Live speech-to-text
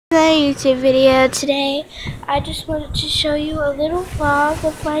YouTube video today. I just wanted to show you a little vlog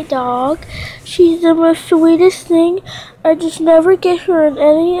of my dog. She's the most sweetest thing. I just never get her in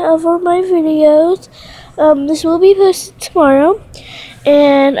any of my videos. This will be posted tomorrow.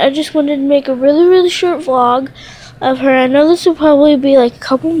 And I just wanted to make a really short vlog of her. I know this will probably be like a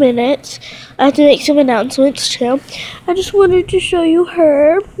couple minutes. I have to make some announcements too. I just wanted to show you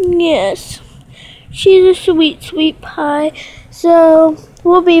her. Yes. She's a sweet pie. So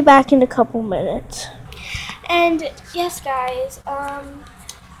we'll be back in a couple minutes. And yes, guys, I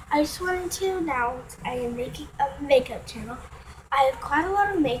just wanted to announce I am making a makeup channel. I have quite a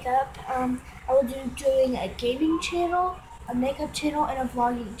lot of makeup. I will be doing a gaming channel, a makeup channel, and a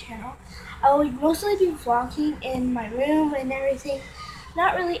vlogging channel. I will mostly be vlogging in my room and everything.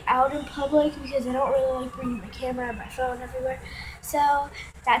 Not really out in public because I don't really like bringing my camera and my phone everywhere. So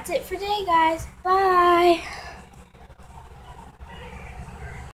that's it for today, guys. Bye.